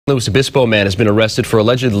Luis Obispo man has been arrested for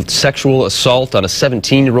alleged sexual assault on a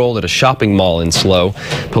 17-year-old at a shopping mall in SLO.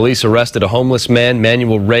 Police arrested a homeless man,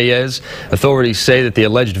 Manuel Reyes. Authorities say that the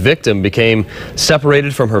alleged victim became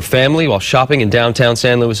separated from her family while shopping in downtown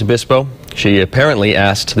San Luis Obispo. She apparently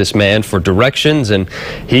asked this man for directions, and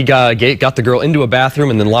he got the girl into a bathroom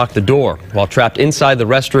and then locked the door. While trapped inside the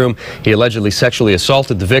restroom, he allegedly sexually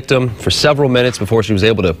assaulted the victim for several minutes before she was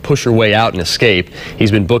able to push her way out and escape.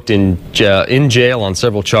 He's been booked in jail on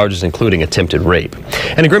several charges, including attempted rape.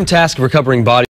 And a grim task of recovering bodies